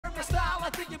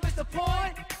You missed the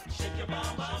point.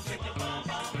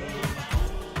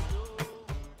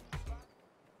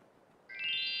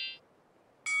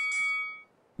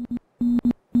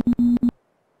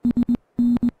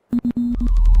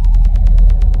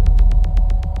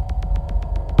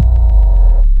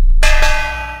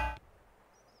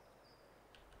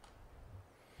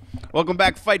 Welcome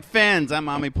back, Fight fans. I'm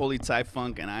Ami Polizei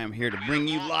Funk, and I am here to bring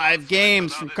you live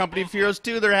games from Company of Heroes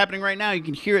 2. They're happening right now. You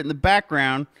can hear it in the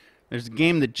background. There's a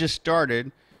game that just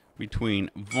started between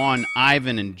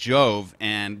VonIvan and Jove,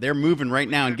 and they're moving right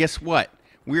now. And guess what?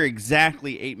 We're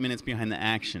exactly 8 minutes behind the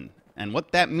action. And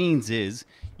what that means is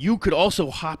you could also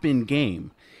hop in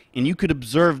game, and you could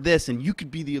observe this, and you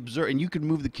could be the observer, and you could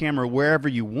move the camera wherever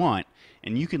you want.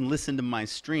 And you can listen to my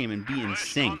stream and be in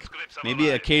sync. Maybe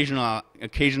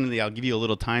occasionally I'll give you a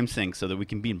little time sync so that we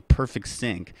can be in perfect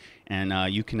sync, and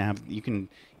you can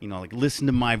like listen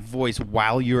to my voice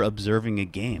while you're observing a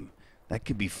game. That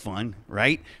could be fun,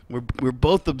 right? We're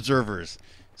both observers,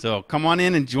 so come on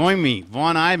in and join me.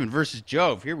 VonIvan versus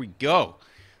Jove. Here we go.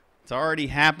 It's already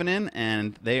happening,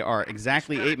 and they are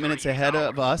exactly 8 minutes ahead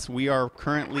of us. We are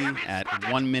currently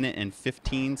at 1 minute and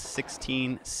 15,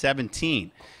 16,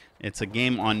 17. It's a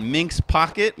game on Mink's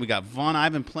pocket. We got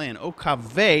VonIvan playing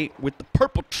OKV with the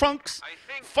purple trunks,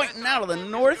 fighting out of the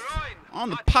north on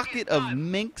the pocket of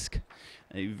Minsk,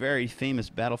 a very famous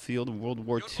battlefield in World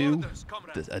War II,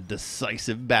 a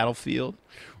decisive battlefield.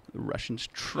 The Russians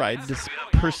tried to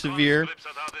persevere,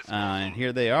 and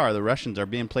here they are. The Russians are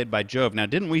being played by Jove. Now,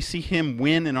 didn't we see him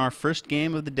win in our first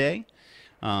game of the day?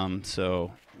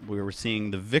 So we were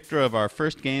seeing the victor of our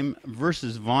first game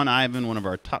versus VonIvan, one of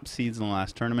our top seeds in the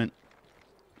last tournament.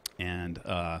 And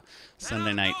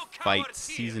Sunday Night Fight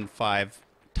Season 5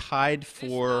 tied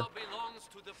for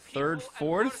third,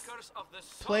 fourth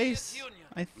place,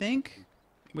 I think,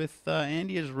 with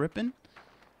Andy is ripping,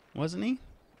 wasn't he?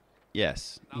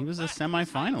 Yes, he was a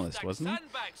semi-finalist, wasn't he?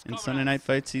 In Sunday Night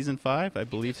Fight Season 5, I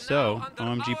believe so.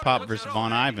 OMG Pop versus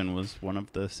VonIvan was one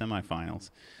of the semifinals.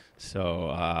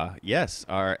 So, yes,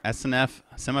 our SNF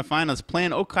semifinals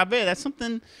playing OKV. That's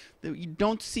something that you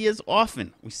don't see as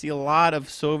often. We see a lot of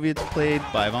Soviets played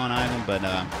by VonIvan, but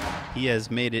he has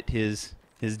made it his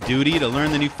duty to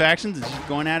learn the new factions. He's just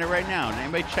going at it right now. And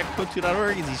anybody check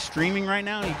Kotu.org? Is he streaming right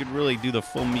now? You could really do the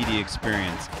full media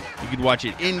experience. You could watch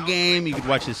it in-game, you could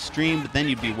watch his stream, but then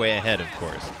you'd be way ahead, of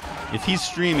course. If he's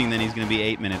streaming, then he's going to be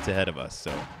 8 minutes ahead of us,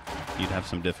 so you'd have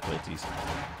some difficulties.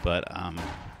 But,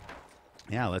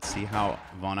 yeah, let's see how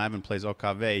VonIvan plays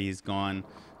OKV. He's going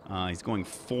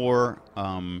four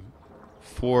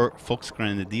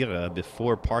Volksgrenadiere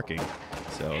before parking.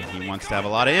 So he wants to have a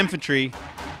lot of infantry.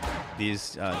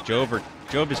 These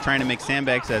Jove is trying to make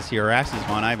sandbags as he harasses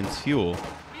VonIvan's fuel,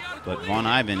 but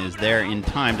VonIvan is there in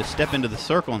time to step into the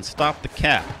circle and stop the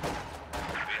cap.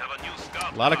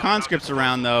 A lot of conscripts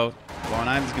around, though.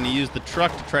 VonIvan's going to use the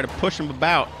truck to try to push him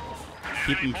about,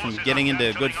 keep him from getting into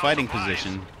a good fighting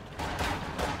position.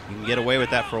 You can get away with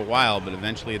that for a while, but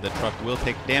eventually the truck will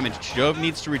take damage. Jove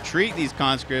needs to retreat these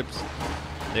conscripts.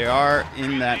 They are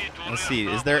in that, let's see,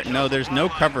 is there, no, there's no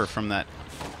cover from that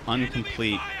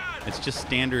incomplete. It's just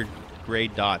standard gray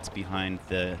dots behind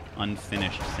the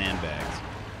unfinished sandbags.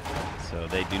 So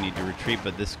they do need to retreat,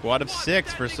 but this squad of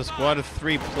 6 versus a squad of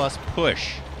 3 plus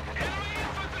push.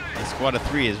 The squad of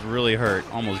 3 is really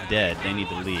hurt, almost dead. They need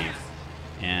to leave.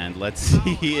 And let's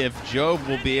see if Jove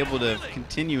will be able to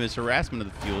continue his harassment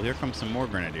of the fuel. Here comes some more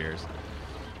grenadiers.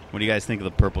 What do you guys think of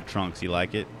the purple trunks? You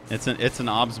like it? It's an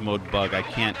OBS mode bug. I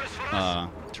can't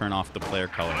turn off the player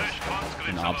colors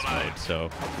in OBS mode, so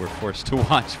we're forced to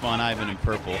watch VonIvan in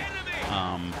purple.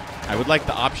 I would like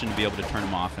the option to be able to turn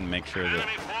them off and make sure that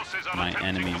my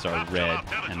enemies are red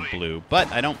and blue, but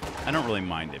I don't really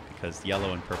mind it because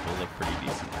yellow and purple look pretty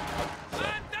decent. So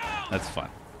that's fun.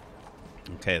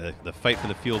 Okay, the fight for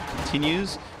the field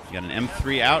continues. You got an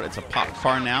M3 out. It's a pop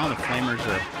car now. The flamers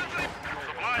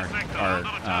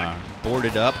are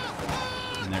boarded up,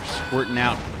 and they're squirting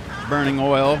out burning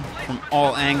oil from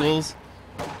all angles.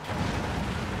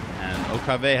 And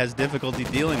OKV has difficulty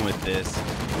dealing with this.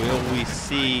 Will we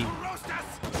see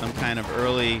some kind of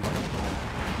early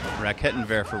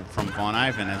Raketenwerfer from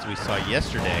VonIvan as we saw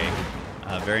yesterday?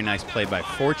 A very nice play by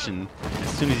Fortune. As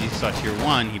soon as he saw Tier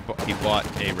 1, he bought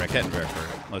a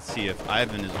Raketenwerfer. Let's see if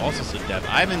Ivan is also so deaf.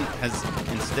 Ivan has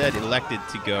instead elected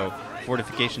to go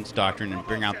Fortifications Doctrine and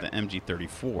bring out the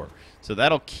MG34. So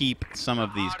that'll keep some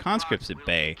of these conscripts at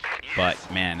bay. But,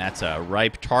 man, that's a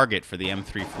ripe target for the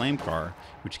M3 flame car,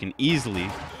 which can easily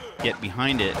get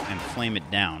behind it and flame it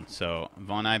down. So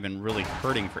VonIvan really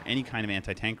hurting for any kind of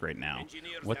anti-tank right now.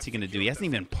 What's he going to do? He hasn't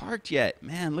even parked yet.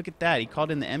 Man, look at that. He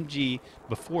called in the MG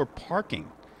before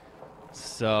parking.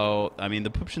 So, I mean, the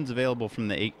Pupshin's available from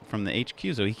the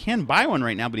HQ, so he can buy one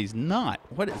right now, but he's not.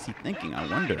 What is he thinking? I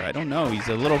wonder. I don't know. He's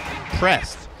a little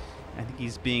pressed. I think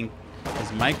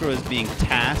his micro is being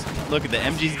tasked. Look at the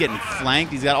MG's getting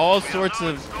flanked. He's got all sorts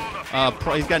of,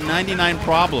 he's got 99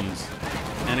 problems,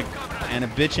 and a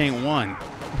bitch ain't one.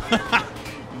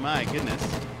 My goodness.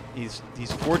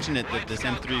 He's fortunate that this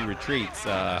M3 retreats.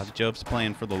 Jove's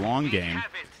playing for the long game.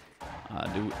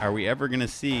 Are we ever gonna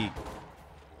see?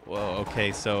 Whoa,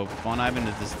 okay, so VonIvan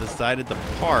has just decided to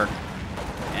park,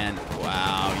 and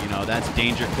wow, you know, that's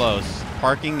danger close.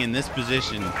 Parking in this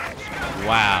position,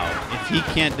 wow. If he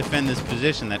can't defend this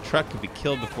position, that truck could be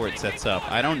killed before it sets up.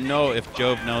 I don't know if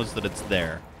Jove knows that it's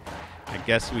there. I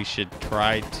guess we should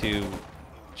try to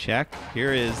check.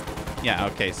 Here is, yeah,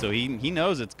 okay, so he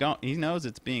knows he knows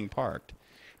it's being parked,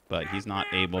 but he's not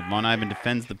able. VonIvan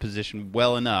defends the position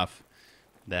well enough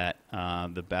that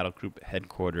the battle group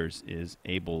headquarters is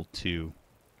able to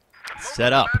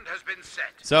set up.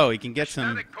 So he can get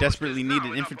some desperately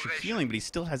needed infantry healing, but he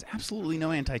still has absolutely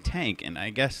no anti-tank. And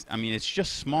I mean, it's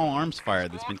just small arms fire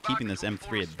that's been keeping this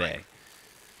M3 at bay.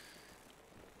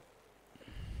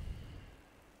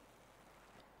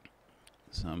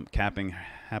 Some capping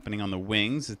happening on the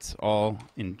wings. It's all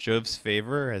in Jove's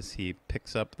favor as he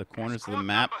picks up the corners of the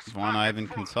map.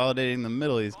 VonIvan consolidating in the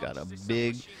middle. He's got a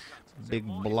big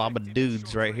blob of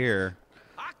dudes right here.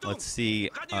 Let's see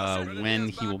when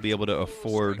he will be able to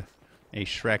afford a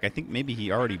Shrek. I think maybe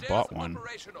he already bought one.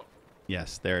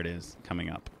 Yes, there it is, coming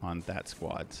up on that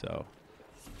squad. So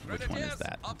which one is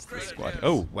that? It's the squad.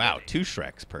 Oh, wow, 2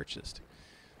 Shreks purchased.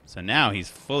 So now he's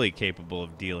fully capable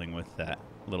of dealing with that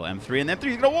little M3, and M3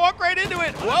 is going to walk right into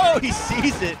it. Whoa, he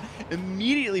sees it.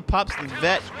 Immediately pops the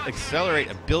vet accelerate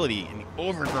ability, and he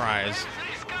overdrives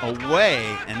away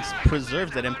and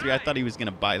preserves that M3. I thought he was going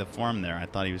to buy the farm there. I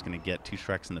thought he was going to get 2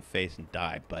 Shreks in the face and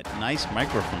die. But nice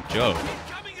micro from Jove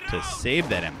to save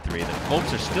that M3. The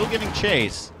Colts are still giving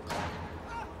chase.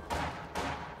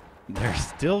 They're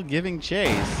still giving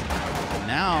chase.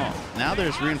 Now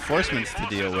there's reinforcements to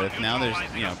deal with. Now there's,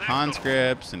 you know,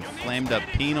 conscripts and flamed up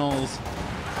penals.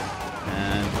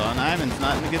 And VonIvan's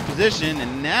not in a good position.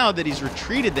 And now that he's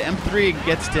retreated, the M3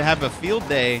 gets to have a field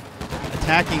day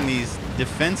attacking these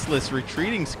defenseless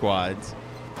retreating squads.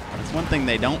 That's one thing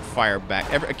they don't fire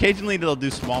back. Occasionally they'll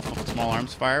do small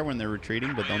arms fire when they're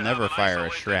retreating, but they'll never fire a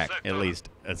Shrek, at least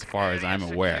as far as I'm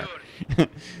aware.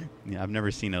 Yeah, I've never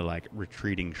seen a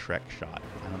retreating Shrek shot.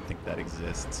 I don't think that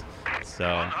exists. So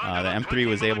the M3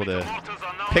 was able to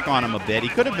pick on him a bit. He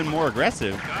could have been more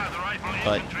aggressive,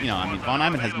 but you know, I mean,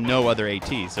 VonIvan has no other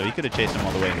AT, so he could have chased him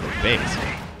all the way to the base.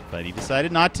 But he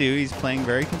decided not to. He's playing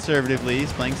very conservatively.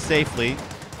 He's playing safely.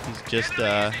 He's just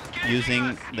using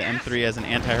the M3 as an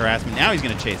anti-harassment. Now he's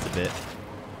going to chase a bit.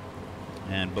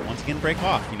 But once again, break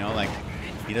off. You know,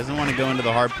 he doesn't want to go into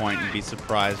the hard point and be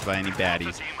surprised by any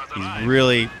baddies. He's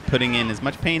really putting in as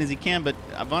much pain as he can, but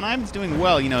VonIvan's doing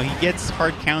well. You know, he gets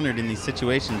hard countered in these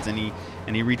situations, and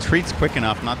he retreats quick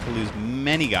enough not to lose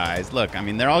many guys. Look, I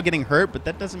mean, they're all getting hurt, but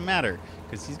that doesn't matter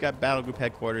because he's got battle group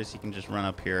headquarters. He can just run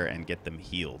up here and get them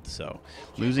healed. So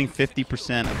losing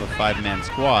 50% of a 5-man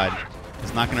squad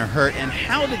is not going to hurt. And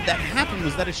how did that happen?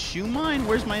 Was that a shoe mine?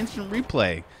 Where's my instant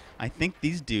replay? I think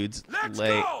these dudes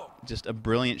lay just a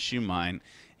brilliant shoe mine.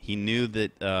 He knew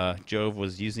that Jove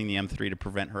was using the M3 to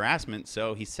prevent harassment,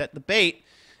 so he set the bait,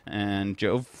 and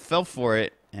Jove fell for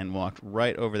it and walked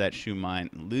right over that shoe mine,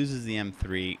 loses the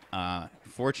M3.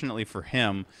 Fortunately for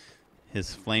him,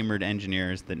 his flamered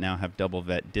engineers that now have double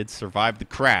vet did survive the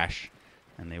crash,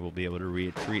 and they will be able to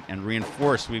retreat and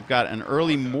reinforce. We've got an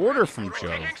early mortar from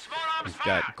Jove. We've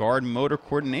got guard motor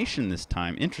coordination this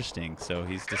time. Interesting. So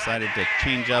he's decided to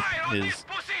change up his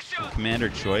commander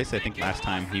choice. I think last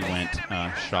time he went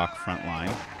shock front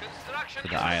line for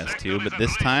the IS-2, but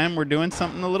this time we're doing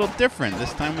something a little different.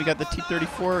 This time we got the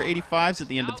T-34 85s at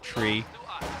the end of the tree.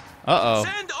 Uh-oh.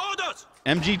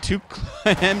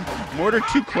 Mortar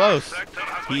too close.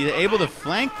 He's able to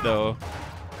flank, though.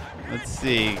 Let's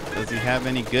see. Does he have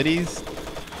any goodies?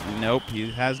 Nope, he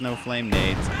has no flame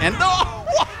nades. And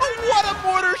what a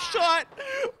mortar shot!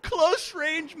 Close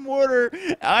range mortar.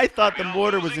 I thought the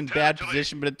mortar was in bad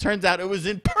position, but it turns out it was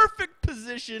in perfect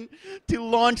position to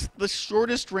launch the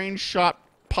shortest range shot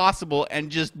possible and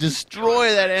just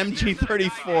destroy that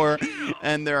MG-34.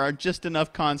 And there are just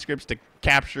enough conscripts to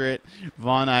capture it.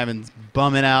 VonIvan's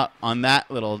bumming out on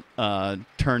that little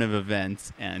turn of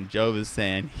events, and Jove is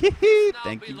saying, hee,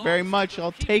 thank you very much,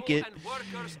 I'll take it.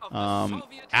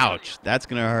 Ouch, that's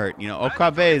gonna hurt. You know,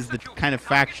 Okabe is the kind of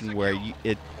faction where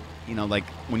you know, like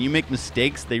when you make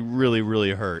mistakes, they really,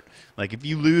 really hurt. Like if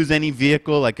you lose any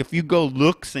vehicle, like if you go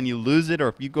looks and you lose it, or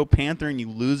if you go Panther and you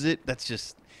lose it, that's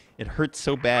just, it hurts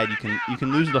so bad. You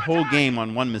can lose the whole game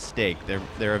on one mistake.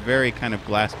 They're a very kind of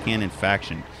glass cannon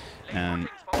faction, and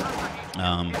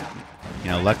you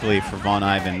know, luckily for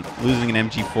VonIvan, losing an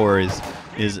MG4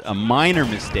 is a minor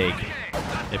mistake.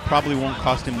 It probably won't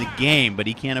cost him the game, but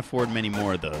he can't afford many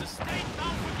more of those.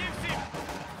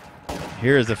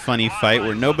 Here is a funny fight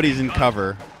where nobody's in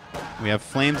cover. We have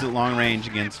flames at long range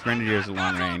against grenadiers at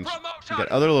long range. We've got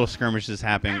other little skirmishes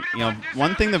happening. You know,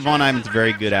 one thing that VonIvan's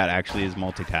very good at actually is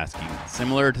multitasking.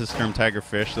 Similar to Sturm Tiger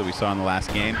Fish that we saw in the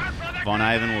last game,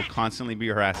 VonIvan will constantly be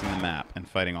harassing the map and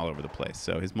fighting all over the place.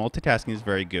 So his multitasking is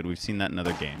very good. We've seen that in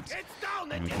other games.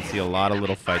 And we can see a lot of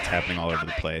little fights happening all over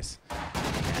the place.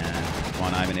 And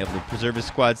VonIvan able to preserve his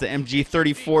squads. The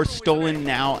MG34 stolen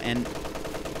now and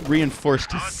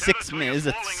reinforced to is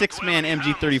a six-man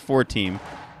MG34 team.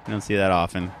 You don't see that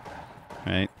often,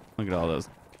 right? Look at all those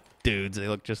dudes. They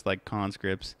look just like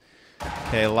conscripts.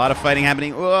 Okay, a lot of fighting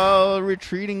happening. Whoa,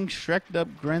 retreating, shreked up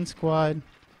Gren squad.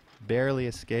 Barely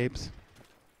escapes.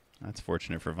 That's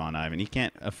fortunate for VonIvan. He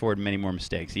can't afford many more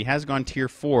mistakes. He has gone tier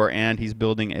 4, and he's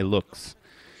building a looks.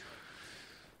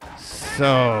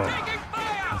 So,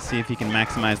 let's see if he can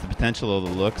maximize the potential of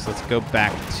the looks. Let's go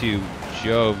back to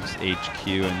Jove's HQ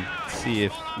and see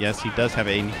if, yes, he does have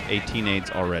 18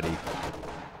 aids already.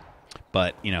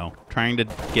 But, you know, trying to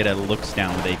get a looks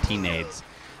down with 18 aids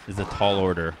is a tall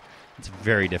order. It's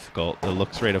very difficult. The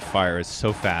looks rate of fire is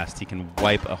so fast, he can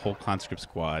wipe a whole conscript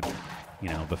squad, you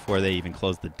know, before they even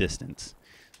close the distance.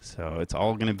 So it's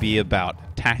all going to be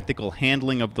about tactical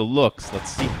handling of the looks. Let's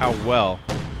see how well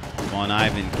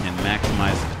VonIvan can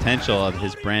maximize the potential of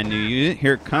his brand new unit.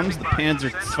 Here it comes, the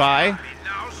Panzer II.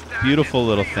 Beautiful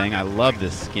little thing. I love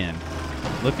this skin.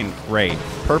 Looking great.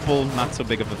 Purple, not so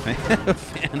big of a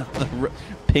fan of the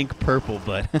pink purple,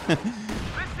 but the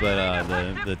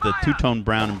two-tone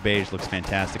brown and beige looks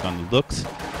fantastic on the looks.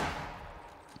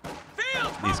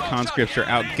 These conscripts are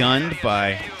outgunned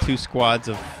by 2 squads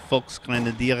of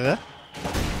Volksgrenadiere.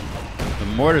 The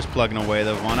mortar's plugging away,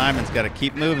 though. VonIvan's got to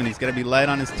keep moving. He's got to be light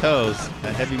on his toes.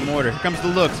 That heavy mortar. Here comes the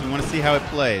looks. We want to see how it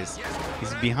plays.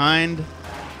 He's behind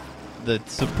the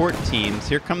support teams.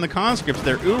 Here come the conscripts.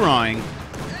 They're ooh-rawing.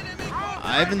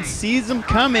 Ivan sees them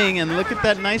coming, and look at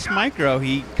that nice micro.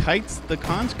 He kites the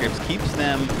conscripts, keeps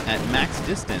them at max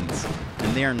distance,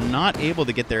 and they are not able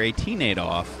to get their 18-8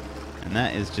 off. And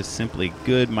that is just simply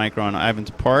good micro on Ivan's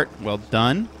part. Well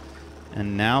done.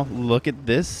 And now look at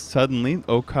this. Suddenly,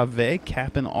 OKV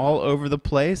capping all over the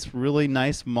place. Really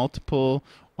nice multiple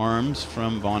arms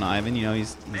from VonIvan. You know,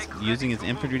 he's using his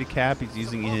infantry to cap. He's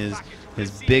using his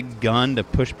big gun to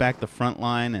push back the front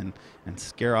line and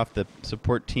scare off the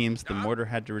support teams. The mortar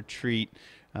had to retreat.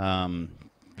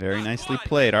 Very nicely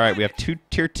played. All right, we have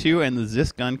tier 2 and the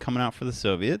Zis gun coming out for the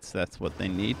Soviets. That's what they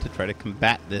need to try to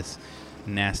combat this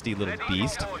nasty little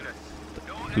beast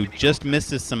who just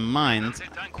misses some mines.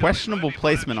 Questionable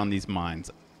placement on these mines.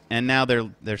 And now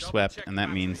they're swept, and that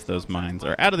means those mines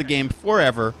are out of the game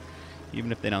forever.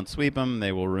 Even if they don't sweep them,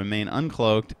 they will remain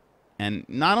uncloaked. And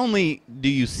not only do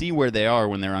you see where they are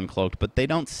when they're uncloaked, but they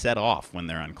don't set off when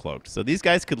they're uncloaked. So these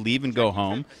guys could leave and go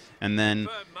home, and then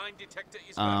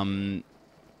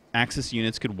Axis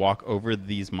units could walk over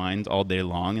these mines all day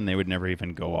long, and they would never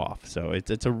even go off. So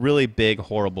it's a really big,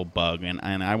 horrible bug, and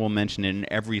I will mention it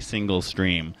in every single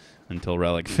stream until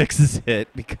Relic fixes it,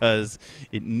 because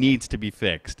it needs to be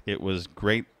fixed. It was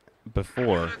great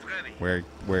before, where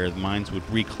the mines would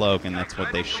recloak, and that's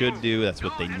what they should do. That's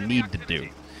what they need to do.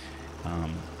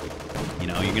 You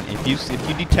know, if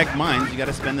you detect mines, you got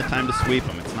to spend the time to sweep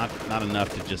them. It's not enough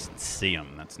to just see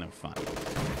them. That's no fun.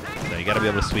 So you got to be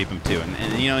able to sweep them too.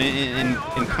 And you know, in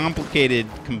complicated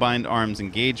combined arms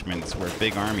engagements where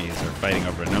big armies are fighting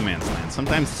over a no man's land,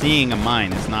 sometimes seeing a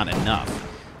mine is not enough.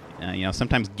 You know,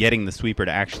 sometimes getting the sweeper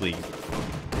to actually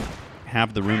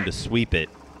have the room to sweep it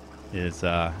is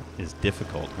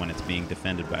difficult when it's being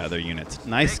defended by other units.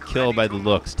 Nice kill by the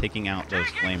looks, taking out those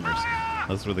flamers.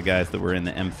 Those were the guys that were in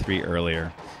the M3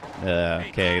 earlier.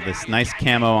 Okay, this nice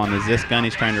camo on the Zis gun.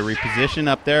 He's trying to reposition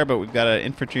up there, but we've got an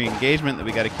infantry engagement that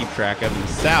we got to keep track of in the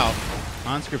south.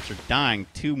 Conscripts are dying.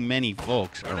 Too many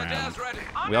Volks around.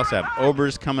 We also have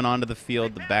Obers coming onto the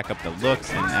field to back up the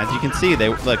looks, and as you can see, they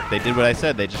did what I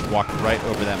said. They just walked right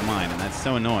over that mine, and that's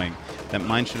so annoying. That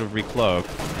mine should have recloaked,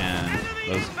 and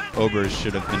those Obers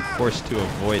should have been forced to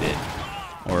avoid it.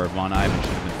 Or VonIvan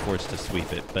should have been forced to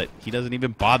sweep it, but he doesn't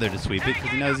even bother to sweep it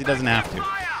because he knows he doesn't have to.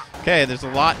 Okay, there's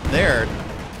a lot there.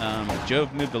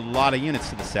 Jove moved a lot of units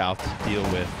to the south to deal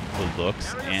with the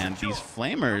Looks, and these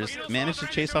Flamers managed to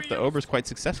chase off the Obers quite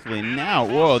successfully. And now,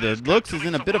 whoa, the Looks is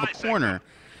in a bit of a corner.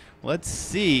 Let's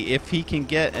see if he can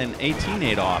get an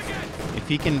 18-8 off. If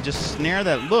he can just snare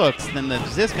that Looks, then the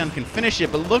Zis gun can finish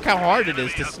it. But look how hard it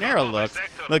is to snare a Looks.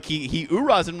 Look, he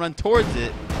oorahs and run towards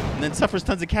it, and then suffers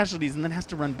tons of casualties, and then has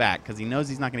to run back because he knows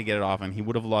he's not going to get it off, and he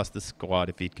would have lost the squad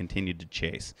if he'd continued to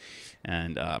chase.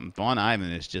 And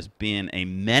VonIvan is just being a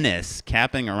menace,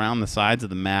 capping around the sides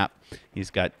of the map. He's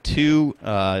got two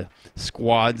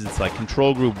squads. It's like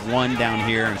Control Group 1 down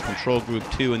here and Control Group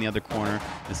 2 in the other corner.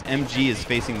 This MG is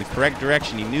facing the correct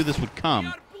direction. He knew this would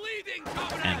come.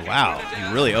 And wow,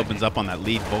 he really opens up on that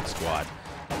lead Volk squad.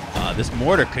 This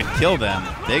mortar could kill them.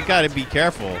 They got to be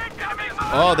careful.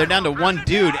 Oh, they're down to one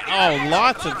dude. Oh,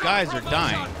 lots of guys are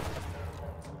dying.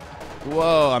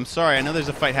 Whoa, I'm sorry. I know there's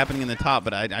a fight happening in the top,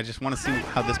 but I just want to see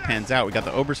how this pans out. We got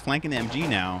the Obers flanking the MG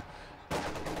now.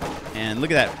 And look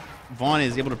at that. Vaughn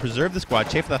is able to preserve the squad.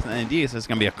 Chafe left and ND, so it's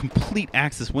going to be a complete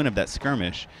Axis win of that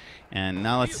skirmish. And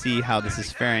now let's see how this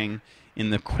is faring in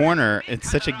the corner.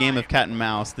 It's such a game of cat and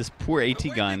mouse. This poor AT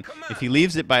gun, if he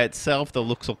leaves it by itself, the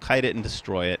Looks will kite it and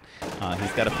destroy it.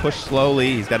 He's got to push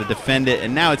slowly. He's got to defend it.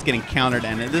 And now it's getting countered.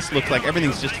 And this looks like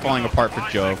everything's just falling apart for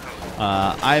Jove.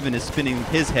 Ivan is spinning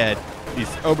his head. These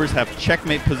Obers have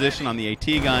checkmate position on the AT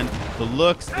gun. The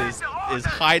Looks is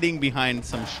hiding behind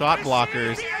some shot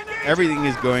blockers. Everything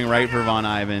is going right for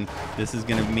VonIvan. This is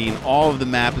going to mean all of the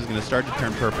map is going to start to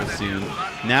turn purple soon.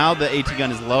 Now the AT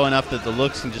gun is low enough that the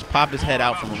Looks can just pop his head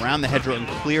out from around the hedgerow and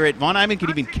clear it. VonIvan could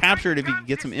even capture it if he could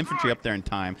get some infantry up there in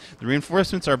time. The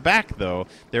reinforcements are back, though.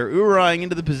 They're oorahing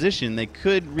into the position. They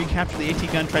could recapture the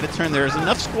AT gun, try to turn. There's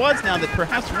enough squads now that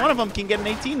perhaps one of them can get an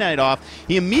 18-night off.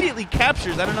 He immediately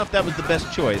captures. I don't know if that was the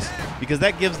best choice, because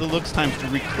that gives the Looks time to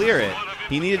re-clear it.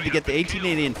 He needed to get the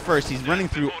 18-8 in first. He's running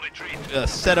through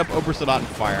setup Obersoldaten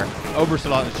fire.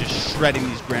 Obersoldaten is just shredding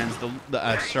these Grens,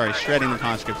 shredding the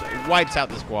conscripts. Wipes out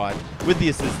the squad with the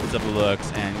assistance of the Looks,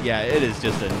 and yeah, it is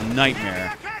just a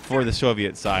nightmare for the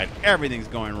Soviet side. Everything's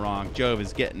going wrong. Jove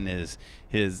is getting his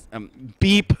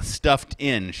beep stuffed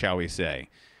in, shall we say.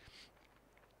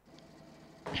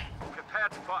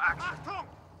 Prepared for action.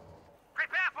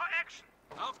 Prepare for action.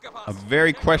 A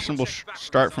very questionable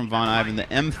start from VonIvan. The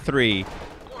M3.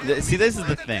 See, this is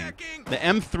the thing. The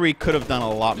M3 could have done a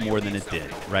lot more than it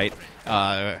did, right?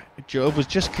 Jove was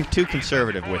just too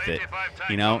conservative with it.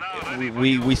 You know,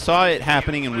 we saw it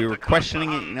happening and we were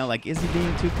questioning it. You know, like, is he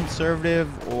being too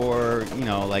conservative, or you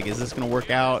know, like, is this going to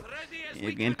work out?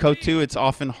 In Code 2, it's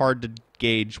often hard to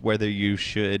gauge whether you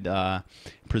should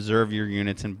preserve your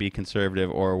units and be conservative,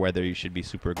 or whether you should be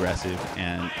super aggressive.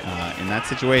 And in that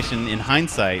situation, in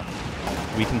hindsight,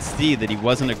 we can see that he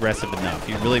wasn't aggressive enough.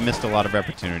 He really missed a lot of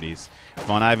opportunities.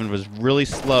 VonIvan was really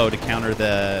slow to counter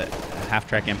the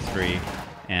half-track M3,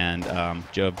 and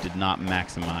Jove did not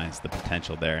maximize the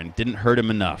potential there, and didn't hurt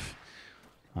him enough.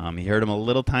 He hurt him a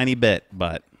little tiny bit,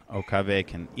 but Okave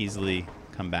can easily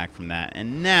come back from that.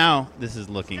 And now this is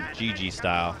looking GG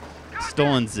style.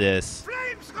 Stolen Zis.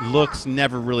 Looks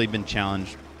never really been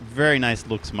challenged. Very nice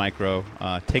Looks micro.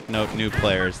 Take note, new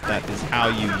players. That is how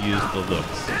you use the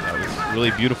Looks. That was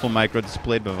really beautiful micro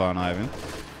displayed by VonIvan.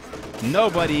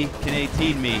 Nobody can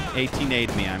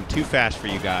 18-8 me. I'm too fast for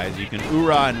you guys. You can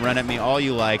oorah and run at me all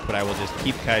you like, but I will just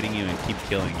keep kiting you and keep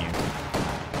killing you.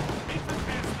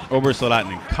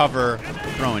 Obersoldaten in cover,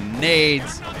 throwing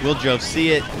nades. Will Jove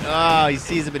see it? Oh, he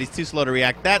sees it, but he's too slow to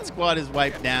react. That squad is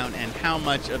wiped down, and how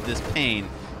much of this pain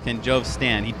can Jove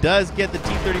stand? He does get the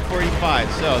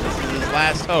T-3485, so this is his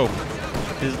last hope.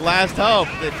 His last hope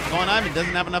that VonIvan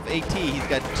doesn't have enough AT. He's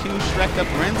got two Shrek'd up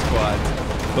Ren squads,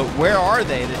 but where are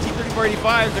they? The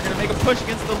T-3485s are going to make a push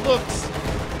against the Looks.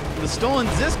 The stolen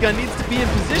Zis gun needs to be in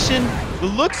position. The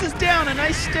Looks is down. A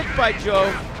nice stick by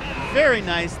Jove. Very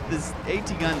nice. This AT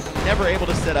gun never able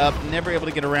to set up, never able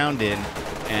to get around in.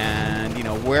 And, you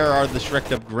know, where are the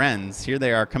Shrek'd up Grens? Here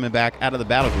they are coming back out of the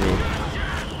battle group.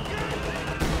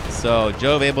 So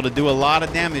Jove able to do a lot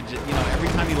of damage. You know, every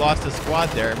time he lost a squad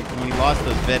there, when he lost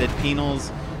those vetted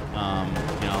penals,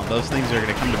 you know, those things are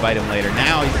going to come to bite him later.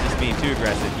 Now he's just being too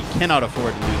aggressive. He cannot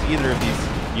afford to lose either of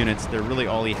these units. They're really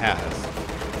all he has.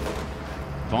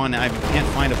 VonIvan can't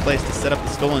find a place to set up the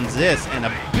stolen Zis, and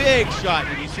a big shot.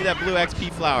 Did you see that blue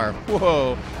XP flower?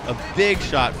 Whoa, a big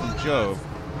shot from Jove.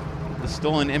 The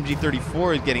stolen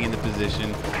MG34 is getting into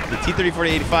position. The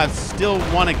T-34-85 still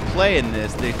want to play in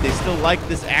this. They still like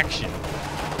this action.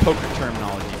 Poker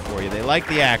terminology for you. They like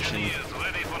the action.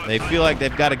 They feel like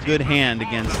they've got a good hand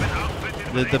against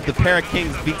the pair of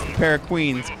kings beats the pair of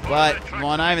queens. But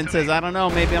VonIvan says, I don't know,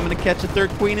 maybe I'm going to catch a third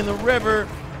queen in the river.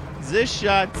 Zish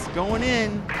shots going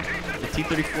in. The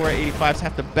T-34-85s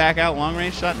have to back out.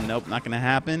 Long-range shot. Nope, not going to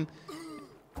happen.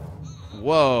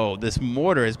 Whoa, this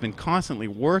mortar has been constantly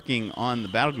working on the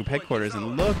battle group headquarters,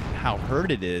 and look how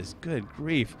hurt it is. Good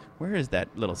grief. Where is that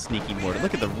little sneaky mortar?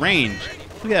 Look at the range.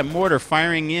 Look at that mortar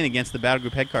firing in against the battle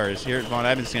group headquarters. Here,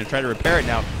 VonIvan's going to try to repair it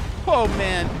now. Oh,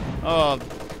 man. Oh,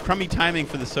 crummy timing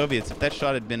for the Soviets. If that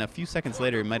shot had been a few seconds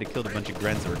later, it might have killed a bunch of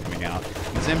Grens that were coming out.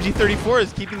 This MG-34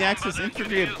 is keeping the Axis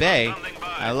infantry at bay.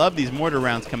 I love these mortar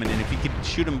rounds coming in. If you could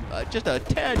shoot them just a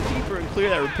tad deeper and clear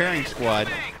that repairing squad,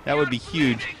 that would be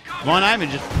huge. VonIvan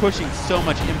just pushing so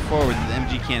much in forward that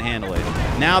the MG can't handle it.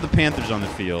 Now the Panther's on the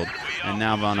field, and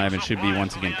now VonIvan should be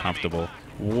once again comfortable.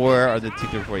 Where are the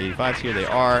T-34-85s? Here they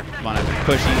are. VonIvan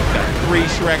pushing. He's got 3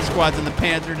 Shrek squads in the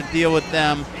Panther to deal with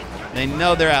them. They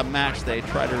know they're outmatched. They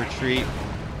try to retreat.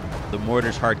 The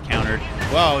mortar's hard countered.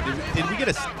 Whoa, did we get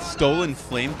a stolen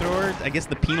flamethrower? I guess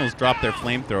the Penals dropped their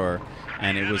flamethrower,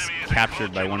 and it was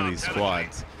captured by one of these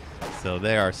squads. So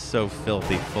they are so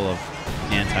filthy, full of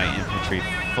anti-infantry,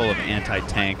 full of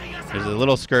anti-tank. There's a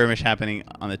little skirmish happening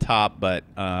on the top, but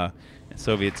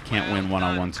Soviets can't win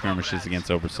one-on-one skirmishes against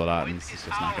Obersoldaten. It's just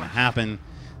not going to happen.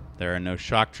 There are no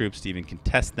shock troops to even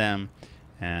contest them.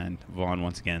 And Von,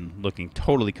 once again, looking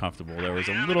totally comfortable. There was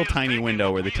a little tiny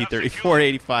window where the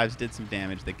T-34-85s did some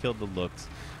damage. They killed the looks,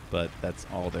 but that's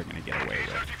all they're going to get away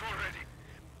with.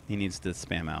 He needs to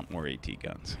spam out more AT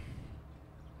guns.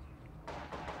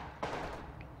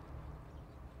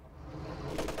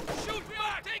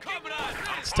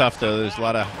 It's tough though. There's a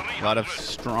lot of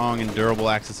strong and durable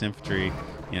Axis infantry.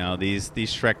 You know, these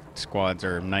Shrek squads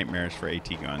are nightmares for AT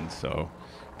guns. So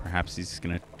perhaps he's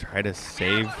gonna try to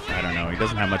save. I don't know. He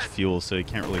doesn't have much fuel, so he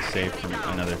can't really save from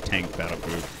another tank battle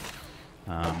group.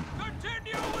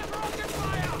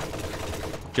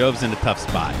 Jove's in a tough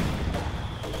spot.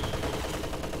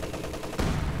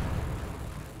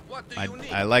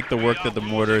 I like the work that the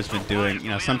mortar has been doing. You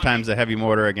know, sometimes a heavy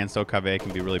mortar against OKV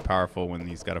can be really powerful when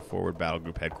he's got a forward battle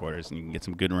group headquarters, and you can get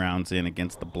some good rounds in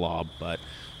against the blob. But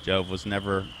Jove was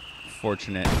never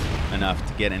fortunate enough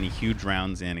to get any huge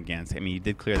rounds in against. I mean, he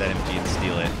did clear that MG and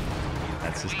steal it.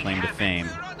 That's his claim to fame.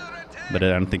 But I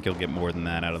don't think he'll get more than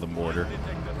that out of the mortar.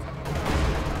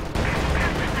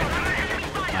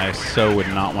 I so would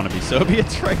not want to be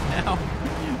Soviets right now.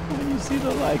 When you see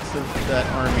the likes of that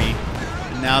army.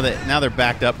 Now they're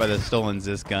backed up by the stolen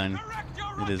Zis gun,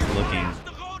 it is looking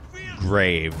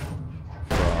grave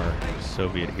for our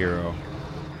Soviet hero,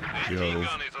 Jove.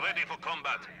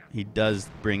 He does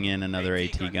bring in another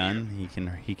AT gun.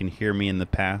 He can hear me in the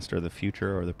past or the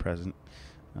future or the present.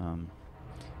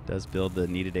 Does build the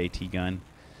needed AT gun.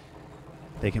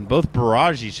 They can both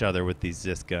barrage each other with these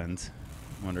Zis guns.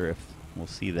 Wonder if we'll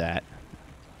see that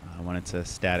when it's a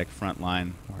static front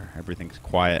line where everything's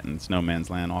quiet and it's no man's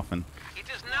land often.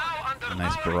 A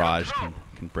nice barrage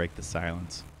can break the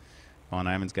silence.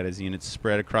 VonIvan's got his units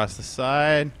spread across the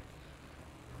side.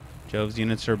 Jove's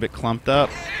units are a bit clumped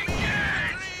up.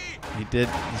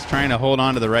 He's trying to hold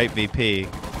on to the right VP,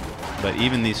 but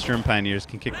even these Sturm Pioneers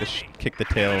can kick the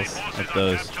tails of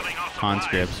those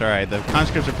conscripts. All right, the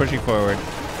conscripts are pushing forward.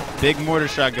 Big mortar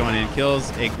shot going in, kills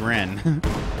a Gren.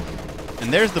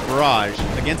 And there's the barrage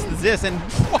against the Zis, and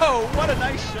whoa, what a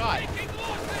nice shot.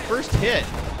 First hit.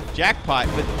 Jackpot,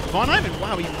 but VonIvan,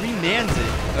 wow, he remans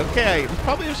it. Okay, it's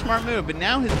probably a smart move, but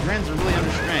now his Grens are really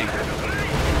under strength.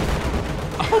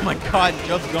 Oh my god,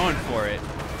 Jove's going for it.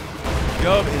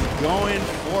 Jove is going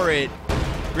for it.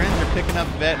 Grens are picking up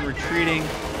vet and retreating.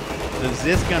 The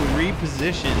Zis gun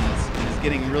repositions and is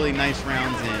getting really nice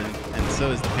rounds in, and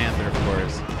so is the Panther, of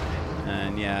course.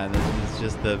 And yeah, this is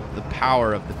just the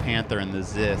power of the Panther and the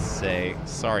Zis say,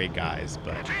 sorry guys,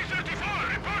 but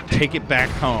take it back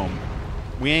home.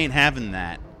 We ain't having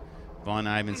that.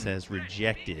 VonIvan says,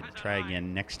 rejected. Try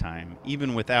again next time.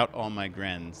 Even without all my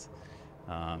Grens,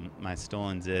 my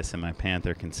stolen Zis and my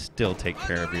Panther can still take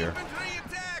care of your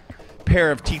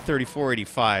pair of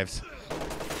T-34-85s.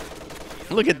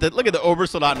 Look at the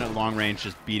Obersoldaten at long range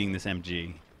just beating this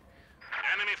MG.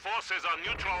 Enemy forces are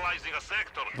neutralizing a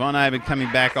sector. VonIvan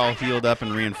coming back all healed up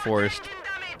and reinforced.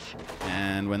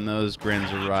 And when those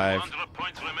Grens arrive,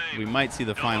 we might see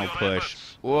the final push.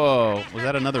 Whoa, was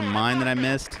that another mine that I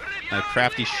missed? A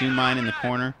crafty shoe mine in the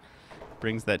corner.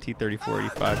 Brings that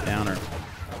T-34-85 down, or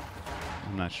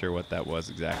I'm not sure what that was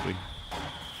exactly.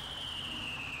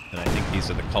 But I think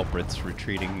these are the culprits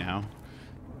retreating now.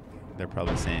 They're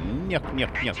probably saying, nyuk,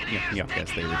 nyuk, nyuk, nyuk, nyuk,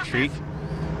 as they retreat.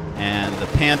 And the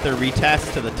Panther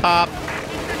retests to the top.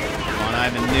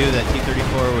 VonIvan knew that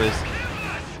T-34 was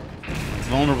a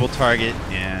vulnerable target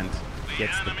and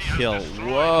gets the kill.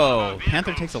 Whoa,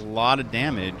 Panther takes a lot of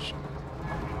damage.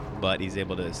 but he's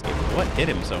able to escape. What hit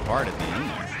him so hard at the end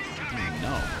there? I don't even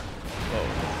know. Whoa,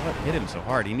 what hit him so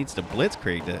hard? He needs to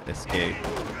blitzkrieg to escape.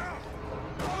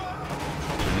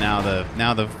 And now the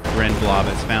Ren Blob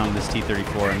has found this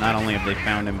T-34, and not only have they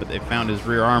found him, but they found his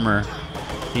rear armor.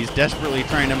 He's desperately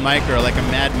trying to micro like a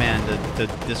madman to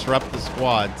disrupt the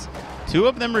squads. 2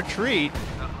 of them retreat.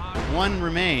 1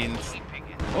 remains.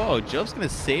 Whoa, Jove's going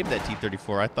to save that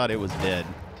T-34. I thought it was dead.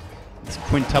 This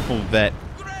quintuple vet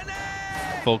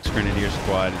Volksgrenadier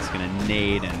squad is going to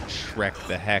nade and Shrek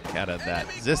the heck out of that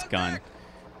Zis gun.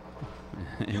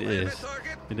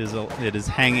 It is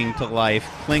hanging to life,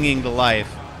 clinging to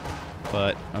life,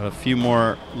 but a few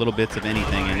more little bits of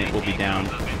anything and it will be down.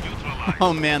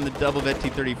 Oh man, the double vet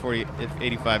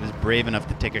T-34-85 is brave enough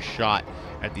to take a shot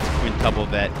at these quintuple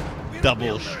vet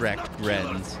double Shrek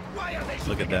Rens.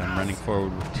 Look at them running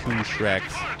forward with 2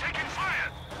 Shreks.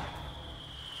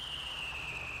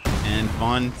 And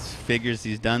Von figures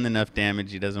he's done enough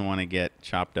damage, he doesn't want to get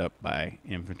chopped up by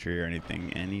infantry or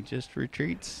anything, and he just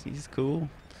retreats. He's cool.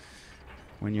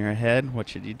 When you're ahead, what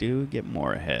should you do? Get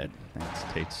more ahead.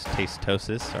 Thanks,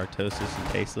 Tastosis, Artosis, and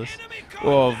Tasteless.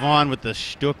 Whoa, Von with the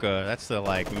Stuka. That's the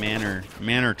like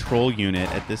manor troll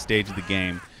unit at this stage of the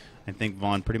game. I think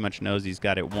Von pretty much knows he's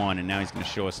got it won, and now he's going to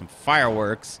show us some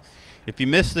fireworks. If you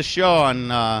missed the show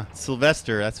on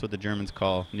Sylvester, that's what the Germans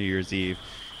call New Year's Eve.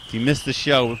 If you missed the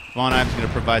show, VonIvan's going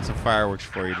to provide some fireworks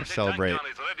for you to celebrate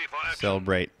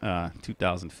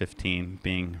 2015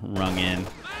 being rung in.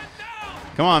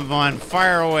 Come on, Von,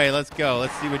 fire away. Let's go.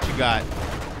 Let's see what you got.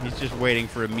 He's just waiting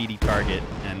for a meaty target,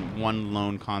 and 1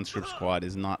 lone conscript squad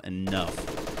is not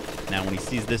enough. Now, when he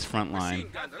sees this front line,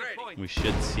 we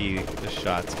should see the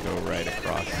shots go right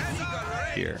across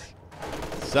here.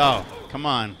 So, come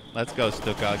on. Let's go,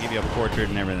 Stuka. I'll give you a portrait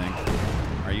and everything.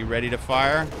 Are you ready to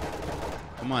fire?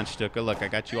 Come on, Stuka. Look, I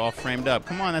got you all framed up.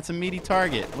 Come on, that's a meaty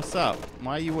target. What's up?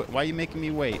 Why are you making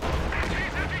me wait?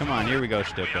 Come on, here we go,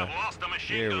 Stuka.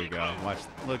 Here we go. Watch.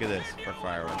 Look at this for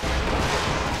fireworks.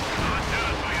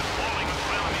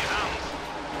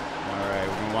 All right,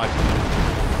 we're gonna watch it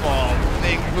fall.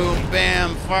 Big boom,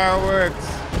 bam, fireworks.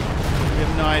 We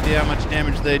have no idea how much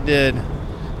damage they did.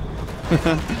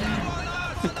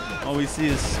 All we see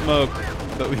is smoke,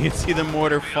 but we can see the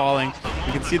mortar falling.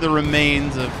 We can see the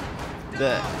remains of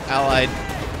the Allied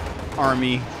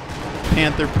army.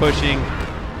 Panther pushing,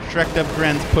 Shrek'd up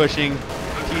Gren's pushing,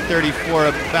 T-34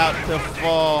 about to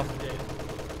fall,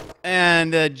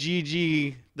 and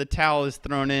GG, the towel is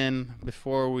thrown in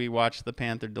before we watch the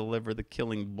Panther deliver the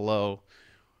killing blow.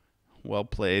 Well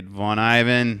played,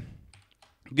 VonIvan.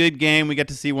 Good game. We got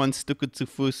to see 1 Stuka zu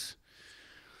Fuß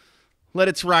let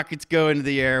its rockets go into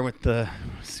the air with the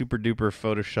super duper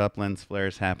Photoshop lens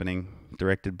flares happening,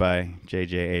 directed by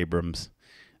J.J. Abrams.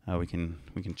 We can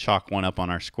chalk 1 up on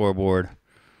our scoreboard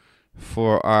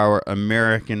for our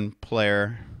American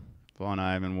player.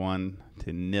 VonIvan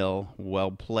 1-0.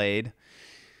 Well played.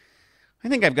 I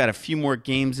think I've got a few more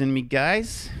games in me,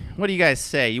 guys. What do you guys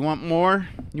say? You want more?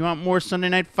 You want more Sunday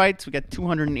Night Fights? We got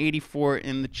 284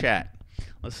 in the chat.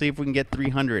 Let's see if we can get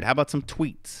 300. How about some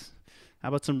tweets? How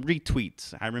about some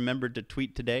retweets? I remembered to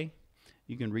tweet today.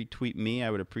 You can retweet me. I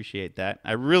would appreciate that.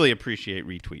 I really appreciate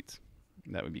retweets.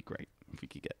 That would be great if we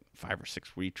could get 5 or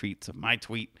 6 retweets of my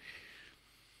tweet.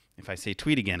 If I say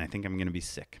tweet again, I think I'm going to be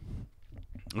sick.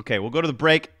 Okay, we'll go to the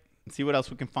break and see what else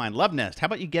we can find. Love Nest, how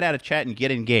about you get out of chat and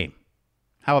get in game?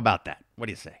 How about that? What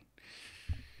do you say?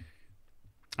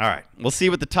 All right, we'll see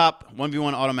what the top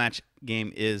 1v1 auto match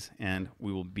game is, and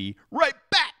we will be right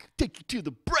back. Take you to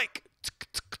the break.